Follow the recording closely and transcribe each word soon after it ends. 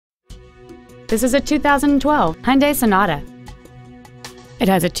This is a 2012 Hyundai Sonata. It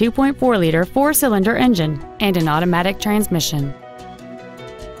has a 2.4-liter four-cylinder engine and an automatic transmission.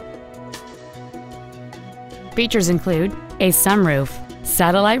 Features include a sunroof,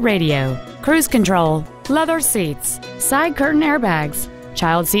 satellite radio, cruise control, leather seats, side curtain airbags,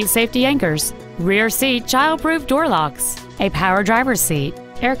 child seat safety anchors, rear seat child-proof door locks, a power driver's seat,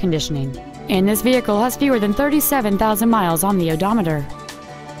 air conditioning, and this vehicle has fewer than 37,000 miles on the odometer.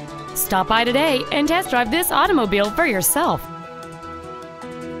 Stop by today and test drive this automobile for yourself.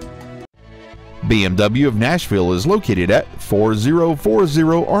 BMW of Nashville is located at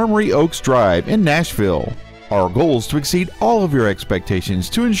 4040 Armory Oaks Drive in Nashville. Our goal is to exceed all of your expectations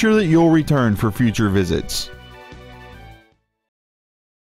to ensure that you'll return for future visits.